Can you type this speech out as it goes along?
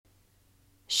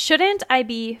Shouldn't I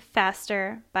be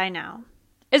faster by now?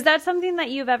 Is that something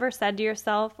that you've ever said to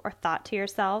yourself or thought to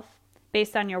yourself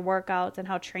based on your workouts and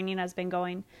how training has been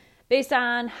going, based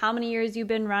on how many years you've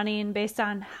been running, based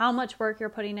on how much work you're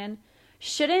putting in?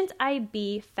 Shouldn't I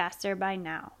be faster by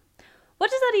now?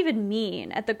 What does that even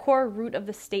mean at the core root of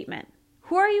the statement?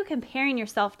 Who are you comparing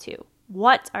yourself to?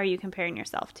 What are you comparing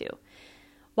yourself to?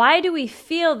 Why do we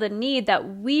feel the need that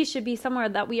we should be somewhere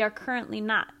that we are currently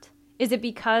not? Is it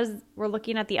because we're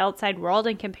looking at the outside world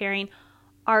and comparing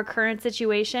our current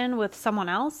situation with someone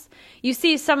else? You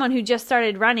see someone who just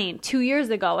started running 2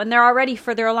 years ago and they're already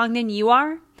further along than you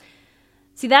are.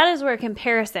 See, that is where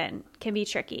comparison can be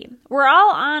tricky. We're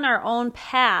all on our own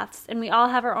paths and we all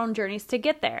have our own journeys to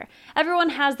get there.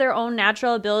 Everyone has their own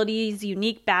natural abilities,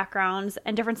 unique backgrounds,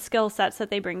 and different skill sets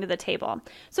that they bring to the table.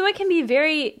 So it can be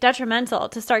very detrimental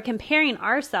to start comparing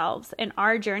ourselves and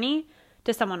our journey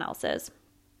to someone else's.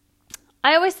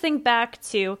 I always think back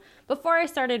to before I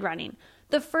started running.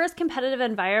 The first competitive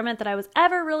environment that I was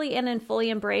ever really in and fully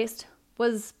embraced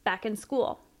was back in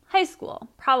school. High school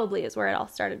probably is where it all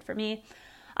started for me.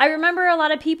 I remember a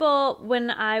lot of people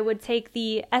when I would take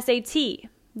the SAT.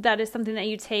 That is something that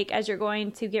you take as you're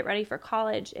going to get ready for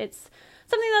college. It's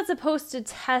something that's supposed to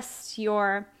test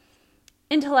your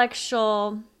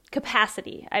intellectual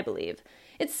capacity, I believe.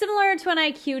 It's similar to an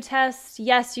IQ test.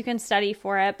 Yes, you can study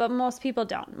for it, but most people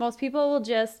don't. Most people will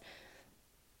just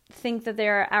think that they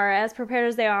are as prepared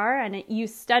as they are, and you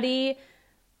study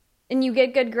and you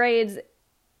get good grades,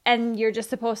 and you're just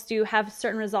supposed to have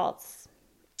certain results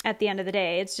at the end of the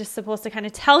day. It's just supposed to kind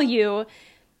of tell you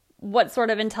what sort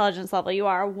of intelligence level you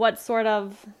are, what sort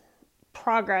of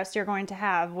progress you're going to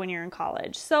have when you're in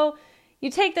college. So you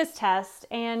take this test,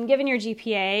 and given your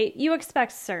GPA, you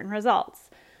expect certain results.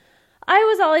 I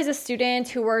was always a student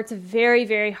who worked very,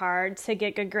 very hard to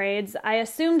get good grades. I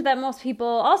assumed that most people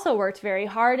also worked very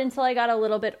hard until I got a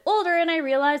little bit older and I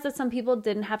realized that some people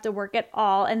didn't have to work at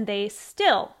all and they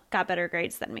still got better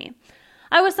grades than me.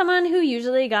 I was someone who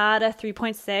usually got a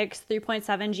 3.6, 3.7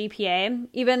 GPA.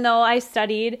 Even though I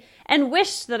studied and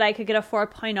wished that I could get a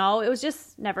 4.0, it was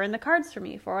just never in the cards for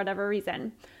me for whatever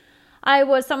reason. I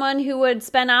was someone who would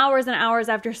spend hours and hours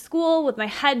after school with my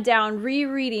head down,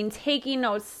 rereading, taking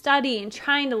notes, studying,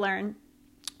 trying to learn.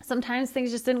 Sometimes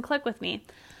things just didn't click with me.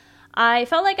 I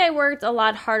felt like I worked a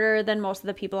lot harder than most of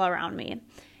the people around me.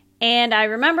 And I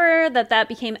remember that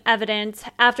became evident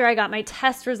after I got my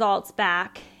test results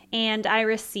back and I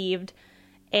received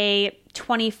a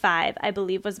 25, I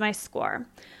believe was my score.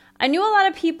 I knew a lot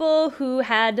of people who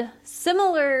had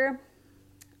similar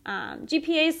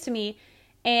GPAs to me,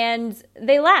 and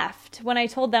they laughed when I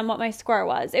told them what my score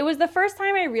was. It was the first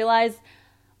time I realized,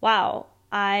 wow,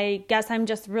 I guess I'm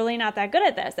just really not that good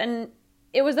at this. And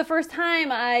it was the first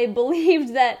time I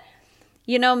believed that,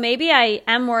 maybe I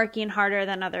am working harder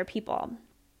than other people.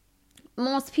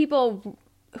 Most people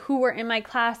who were in my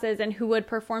classes and who would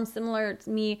perform similar to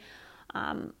me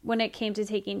when it came to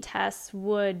taking tests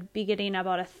would be getting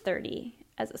about a 30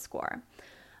 as a score.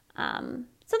 So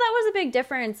that was a big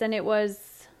difference, and it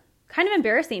was kind of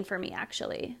embarrassing for me,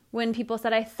 actually, when people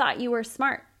said, I thought you were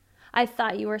smart. I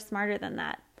thought you were smarter than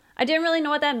that. I didn't really know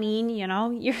what that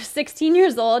meant. You're 16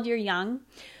 years old, you're young.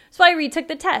 So I retook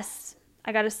the test.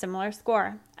 I got a similar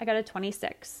score. I got a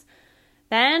 26.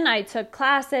 Then I took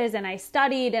classes and I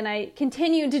studied and I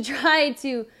continued to try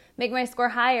to make my score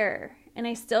higher, and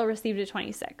I still received a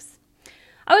 26.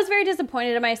 I was very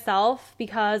disappointed in myself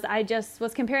because I just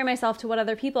was comparing myself to what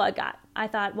other people had got. I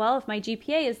thought, well, if my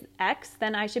GPA is X,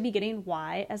 then I should be getting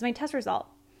Y as my test result.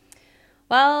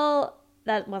 Well,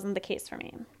 that wasn't the case for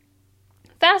me.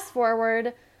 Fast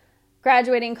forward,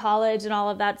 graduating college and all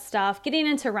of that stuff, getting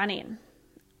into running.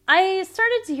 I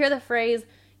started to hear the phrase,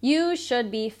 you should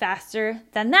be faster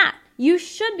than that. You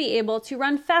should be able to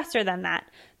run faster than that.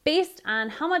 Based on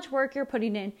how much work you're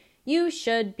putting in, you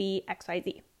should be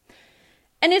XYZ.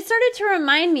 And it started to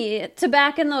remind me to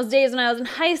back in those days when I was in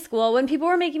high school when people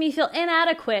were making me feel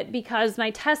inadequate because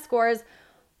my test scores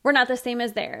were not the same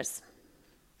as theirs.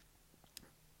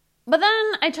 But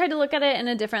then I tried to look at it in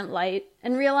a different light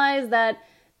and realize that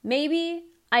maybe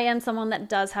I am someone that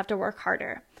does have to work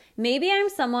harder. Maybe I'm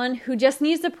someone who just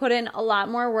needs to put in a lot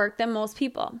more work than most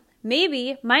people.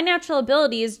 Maybe my natural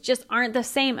abilities just aren't the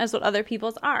same as what other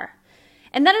people's are.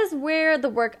 And that is where the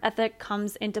work ethic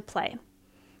comes into play.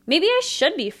 Maybe I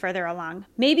should be further along.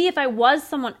 Maybe if I was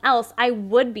someone else, I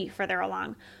would be further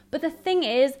along. But the thing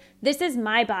is, this is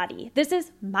my body. This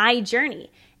is my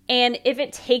journey. And if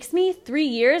it takes me 3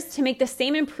 years to make the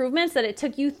same improvements that it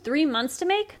took you 3 months to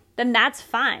make, then that's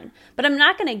fine. But I'm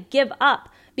not going to give up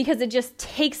because it just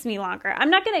takes me longer. I'm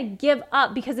not going to give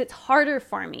up because it's harder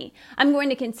for me. I'm going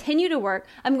to continue to work.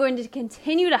 I'm going to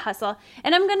continue to hustle,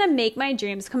 and I'm going to make my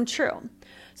dreams come true.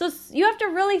 So you have to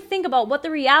really think about what the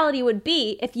reality would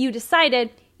be if you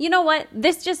decided, you know what,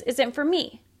 this just isn't for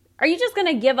me. Are you just going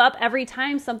to give up every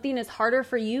time something is harder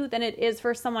for you than it is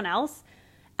for someone else?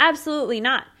 Absolutely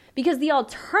not. Because the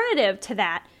alternative to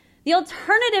that, the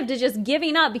alternative to just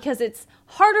giving up because it's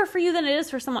harder for you than it is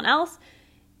for someone else,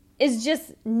 is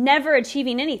just never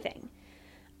achieving anything.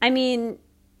 I mean,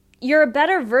 you're a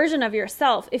better version of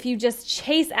yourself if you just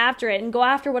chase after it and go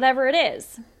after whatever it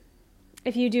is.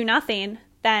 If you do nothing,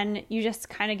 then you just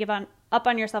kind of give up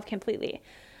on yourself completely.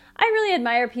 I really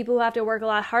admire people who have to work a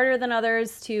lot harder than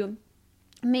others to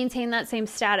maintain that same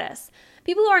status.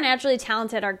 People who are naturally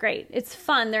talented are great. It's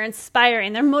fun, they're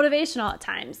inspiring, they're motivational at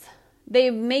times. They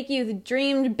make you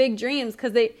dream big dreams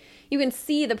because you can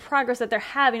see the progress that they're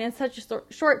having in such a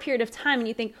short period of time, and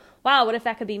you think, wow, what if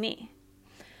that could be me?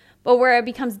 But where it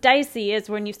becomes dicey is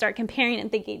when you start comparing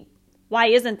and thinking, why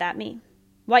isn't that me?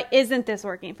 Why isn't this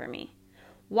working for me?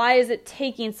 Why is it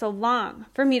taking so long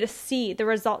for me to see the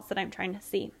results that I'm trying to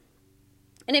see?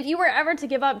 And if you were ever to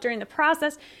give up during the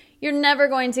process, you're never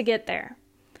going to get there.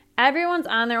 Everyone's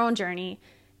on their own journey.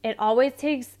 It always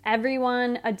takes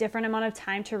everyone a different amount of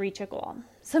time to reach a goal.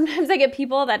 Sometimes I get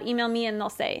people that email me and they'll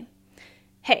say,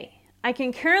 hey, I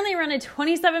can currently run a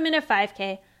 27-minute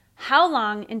 5K. How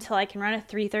long until I can run a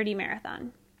 3:30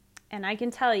 marathon? And I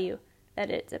can tell you that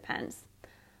it depends.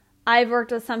 I've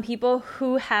worked with some people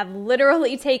who have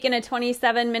literally taken a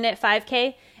 27-minute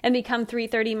 5K and become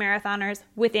 3:30 marathoners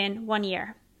within 1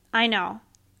 year. I know.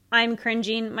 I'm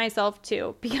cringing myself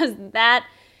too, because that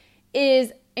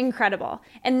is incredible.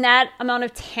 And that amount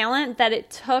of talent that it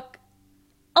took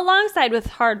alongside with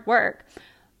hard work.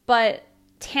 But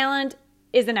talent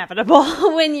is inevitable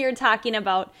when you're talking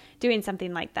about doing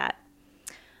something like that.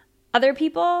 Other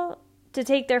people, to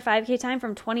take their 5K time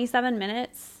from 27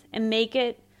 minutes and make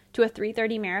it to a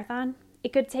 3:30 marathon,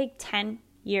 it could take 10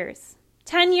 years.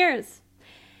 10 years.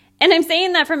 And I'm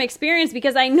saying that from experience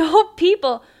because I know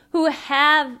people who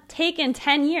have taken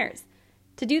 10 years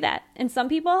to do that. And some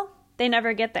people, they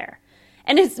never get there.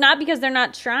 And it's not because they're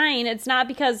not trying. It's not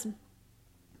because,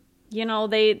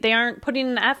 they aren't putting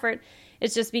in the effort.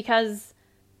 It's just because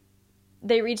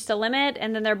they reached a limit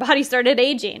and then their body started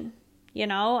aging. We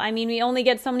only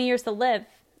get so many years to live.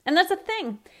 And that's the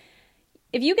thing.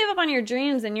 If you give up on your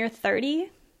dreams and you're 30,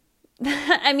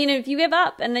 if you give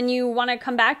up and then you want to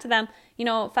come back to them,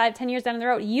 5-10 years down the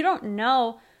road, you don't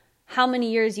know how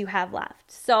many years you have left.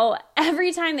 So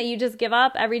every time that you just give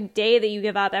up, every day that you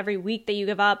give up, every week that you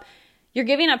give up, you're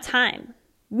giving up time.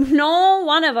 No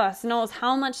one of us knows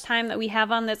how much time that we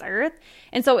have on this earth.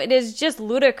 And so it is just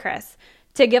ludicrous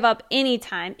to give up any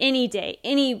time, any day,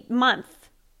 any month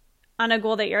on a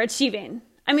goal that you're achieving.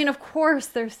 Of course,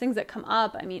 there's things that come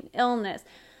up. Illness,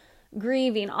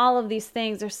 grieving, all of these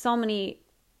things. There's so many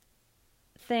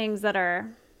things that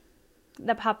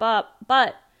pop up.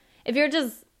 But if you're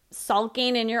just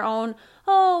sulking in your own,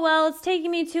 it's taking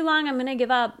me too long, I'm going to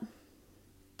give up.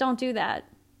 Don't do that.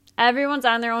 Everyone's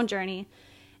on their own journey.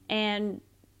 And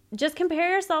just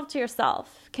compare yourself to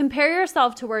yourself. Compare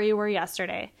yourself to where you were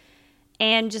yesterday.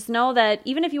 And just know that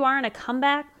even if you are in a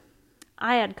comeback,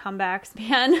 I had comebacks,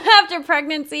 man. After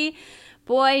pregnancy,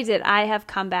 boy, did I have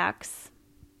comebacks.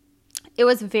 It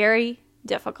was very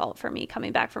difficult for me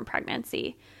coming back from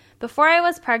pregnancy. Before I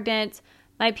was pregnant,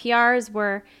 my PRs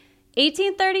were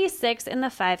 18:36 in the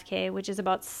 5K, which is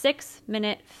about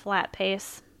 6-minute flat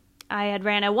pace. I had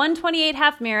ran a 1:28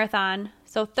 half marathon,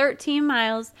 so 13.1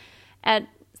 miles at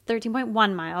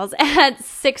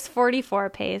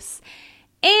 6:44 pace.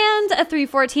 And a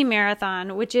 3:14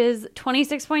 marathon, which is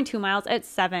 26.2 miles at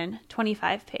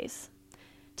 7:25 pace.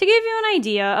 To give you an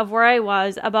idea of where I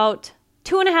was about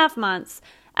 2.5 months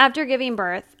after giving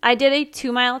birth, I did a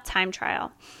 2-mile time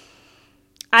trial.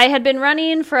 I had been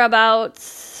running for about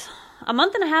a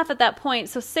month and a half at that point,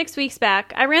 so 6 weeks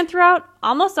back. I ran throughout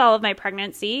almost all of my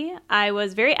pregnancy. I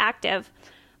was very active.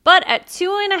 But at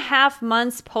 2.5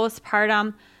 months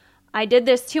postpartum, I did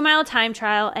this 2-mile time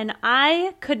trial, and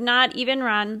I could not even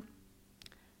run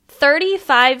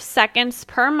 35 seconds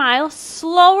per mile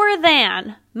slower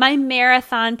than my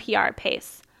marathon PR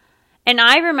pace. And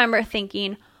I remember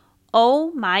thinking,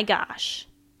 oh my gosh,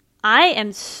 I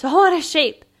am so out of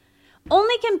shape.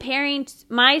 Only comparing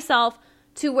myself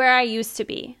to where I used to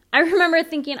be. I remember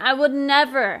thinking I would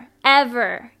never,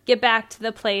 ever get back to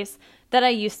the place that I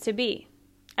used to be.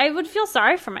 I would feel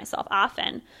sorry for myself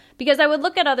often because I would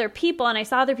look at other people and I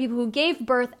saw other people who gave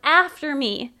birth after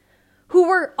me who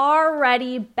were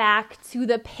already back to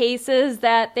the paces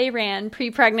that they ran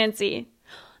pre-pregnancy.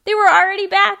 They were already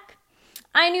back.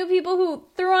 I knew people who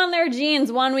threw on their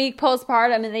jeans 1 week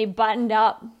postpartum and they buttoned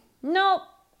up. Nope,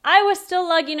 I was still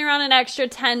lugging around an extra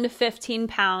 10 to 15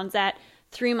 pounds at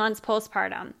 3 months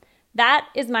postpartum. That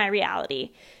is my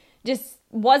reality. Just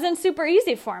wasn't super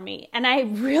easy for me. And I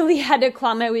really had to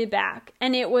claw my way back.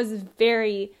 And it was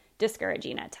very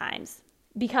discouraging at times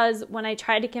because when I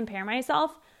tried to compare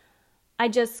myself, I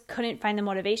just couldn't find the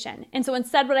motivation. And so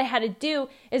instead, what I had to do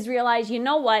is realize, you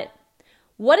know what?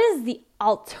 What is the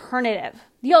alternative?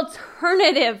 The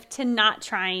alternative to not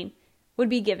trying would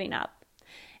be giving up.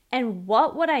 And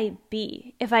what would I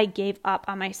be if I gave up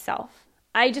on myself?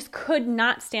 I just could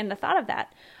not stand the thought of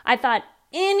that. I thought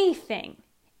anything,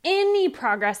 any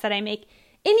progress that I make,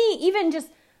 any even just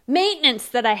maintenance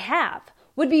that I have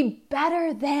would be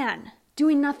better than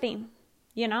doing nothing,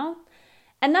 you know?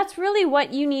 And that's really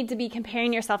what you need to be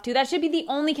comparing yourself to. That should be the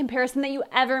only comparison that you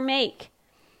ever make.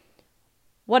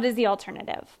 What is the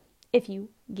alternative if you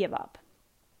give up?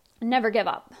 Never give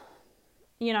up.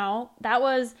 You know, that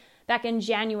was back in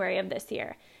January of this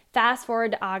year. Fast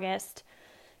forward to August.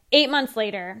 8 months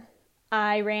later,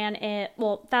 I ran it.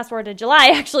 Well, fast forward to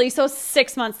July, actually. So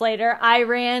 6 months later, I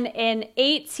ran an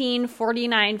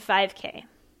 18:49 5K.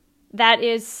 That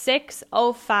is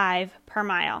 6:05 per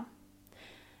mile.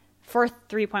 For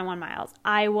 3.1 miles.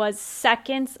 I was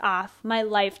seconds off my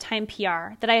lifetime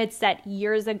PR that I had set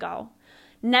years ago.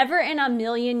 Never in a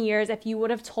million years, if you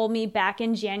would have told me back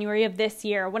in January of this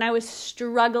year when I was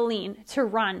struggling to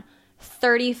run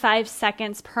 35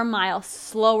 seconds per mile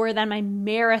slower than my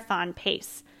marathon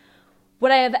pace,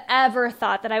 would I have ever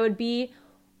thought that I would be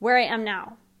where I am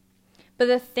now. But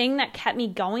the thing that kept me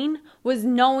going was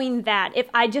knowing that if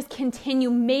I just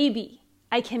continue, maybe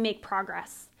I can make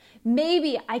progress.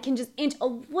 Maybe I can just inch a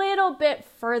little bit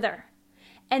further.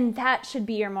 And that should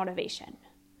be your motivation.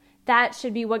 That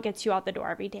should be what gets you out the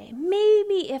door every day.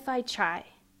 Maybe if I try,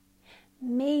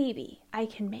 maybe I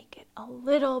can make it a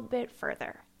little bit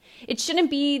further. It shouldn't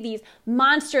be these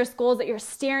monstrous goals that you're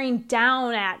staring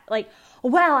down at, like,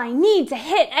 well, I need to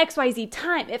hit XYZ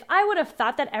time. If I would have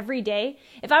thought that every day,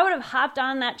 if I would have hopped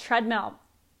on that treadmill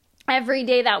every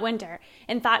day that winter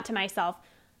and thought to myself,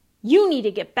 you need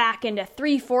to get back into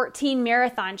 3:14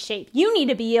 marathon shape. You need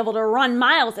to be able to run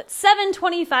miles at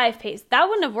 7:25 pace. That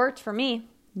wouldn't have worked for me.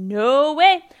 No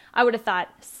way. I would have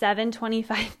thought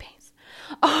 7:25 pace.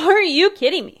 Are you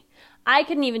kidding me? I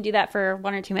couldn't even do that for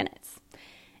 1 or 2 minutes.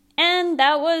 And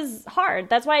that was hard.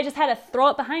 That's why I just had to throw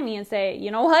it behind me and say,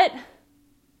 you know what?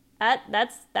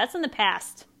 That's in the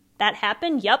past. That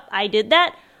happened. Yep, I did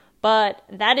that. But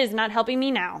that is not helping me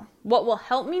now. What will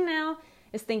help me now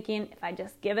is thinking if I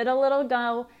just give it a little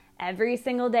go every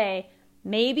single day,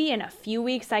 maybe in a few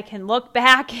weeks I can look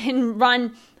back and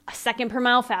run a second per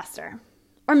mile faster.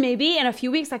 Or maybe in a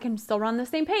few weeks I can still run the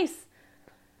same pace.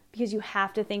 Because you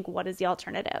have to think, what is the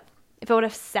alternative? If I would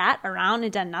have sat around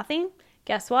and done nothing,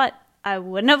 guess what? I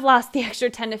wouldn't have lost the extra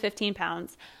 10 to 15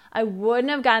 pounds. I wouldn't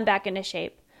have gotten back into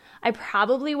shape. I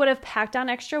probably would have packed on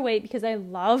extra weight because I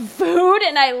love food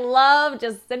and I love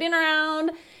just sitting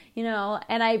around, you know,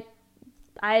 and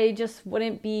I just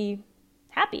wouldn't be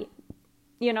happy.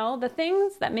 You know, the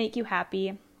things that make you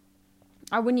happy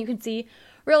are when you can see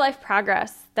real life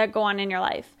progress that go on in your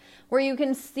life, where you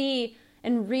can see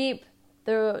and reap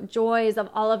the joys of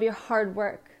all of your hard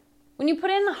work. When you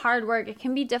put in the hard work, it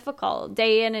can be difficult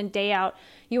day in and day out.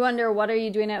 You wonder, what are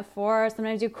you doing it for?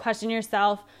 Sometimes you question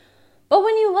yourself. But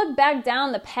when you look back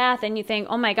down the path and you think,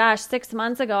 oh my gosh, 6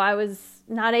 months ago, I was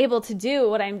not able to do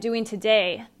what I'm doing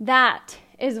today, that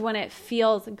is when it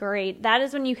feels great. That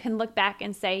is when you can look back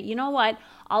and say, you know what?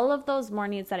 All of those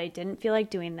mornings that I didn't feel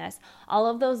like doing this, all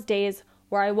of those days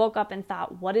where I woke up and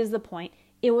thought, what is the point?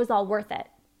 It was all worth it.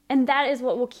 And that is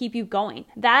what will keep you going.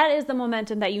 That is the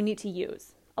momentum that you need to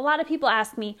use. A lot of people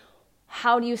ask me,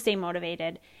 how do you stay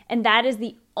motivated? And that is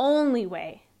the only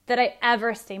way that I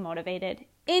ever stay motivated.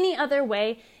 Any other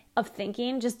way of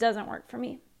thinking just doesn't work for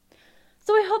me.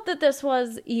 So I hope that this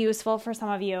was useful for some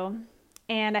of you.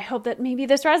 And I hope that maybe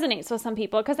this resonates with some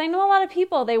people, because I know a lot of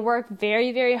people, they work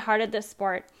very, very hard at this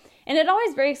sport. And it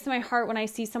always breaks my heart when I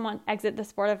see someone exit the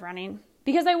sport of running,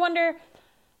 because I wonder,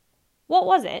 what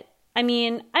was it? I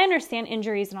mean, I understand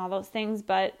injuries and all those things,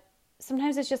 but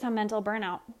sometimes it's just a mental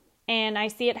burnout. And I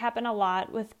see it happen a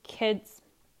lot with kids,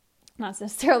 not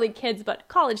necessarily kids, but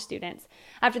college students.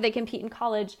 After they compete in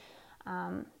college,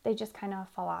 they just kind of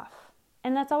fall off.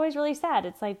 And that's always really sad.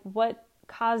 It's like, what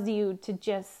caused you to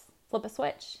just flip a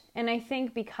switch? And I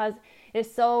think because It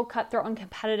is so cutthroat and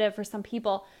competitive for some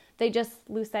people. They just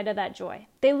lose sight of that joy.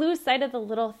 They lose sight of the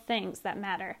little things that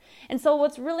matter. And so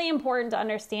what's really important to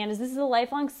understand is this is a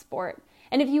lifelong sport.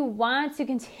 And if you want to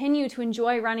continue to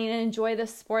enjoy running and enjoy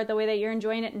this sport the way that you're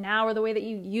enjoying it now, or the way that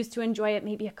you used to enjoy it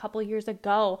maybe a couple years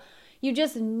ago, you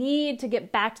just need to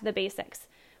get back to the basics.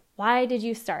 Why did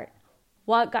you start?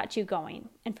 What got you going?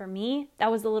 And for me,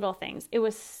 that was the little things. It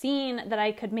was seeing that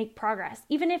I could make progress.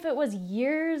 Even if it was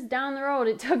years down the road,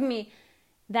 it took me.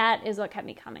 That is what kept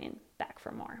me coming back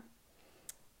for more.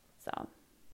 So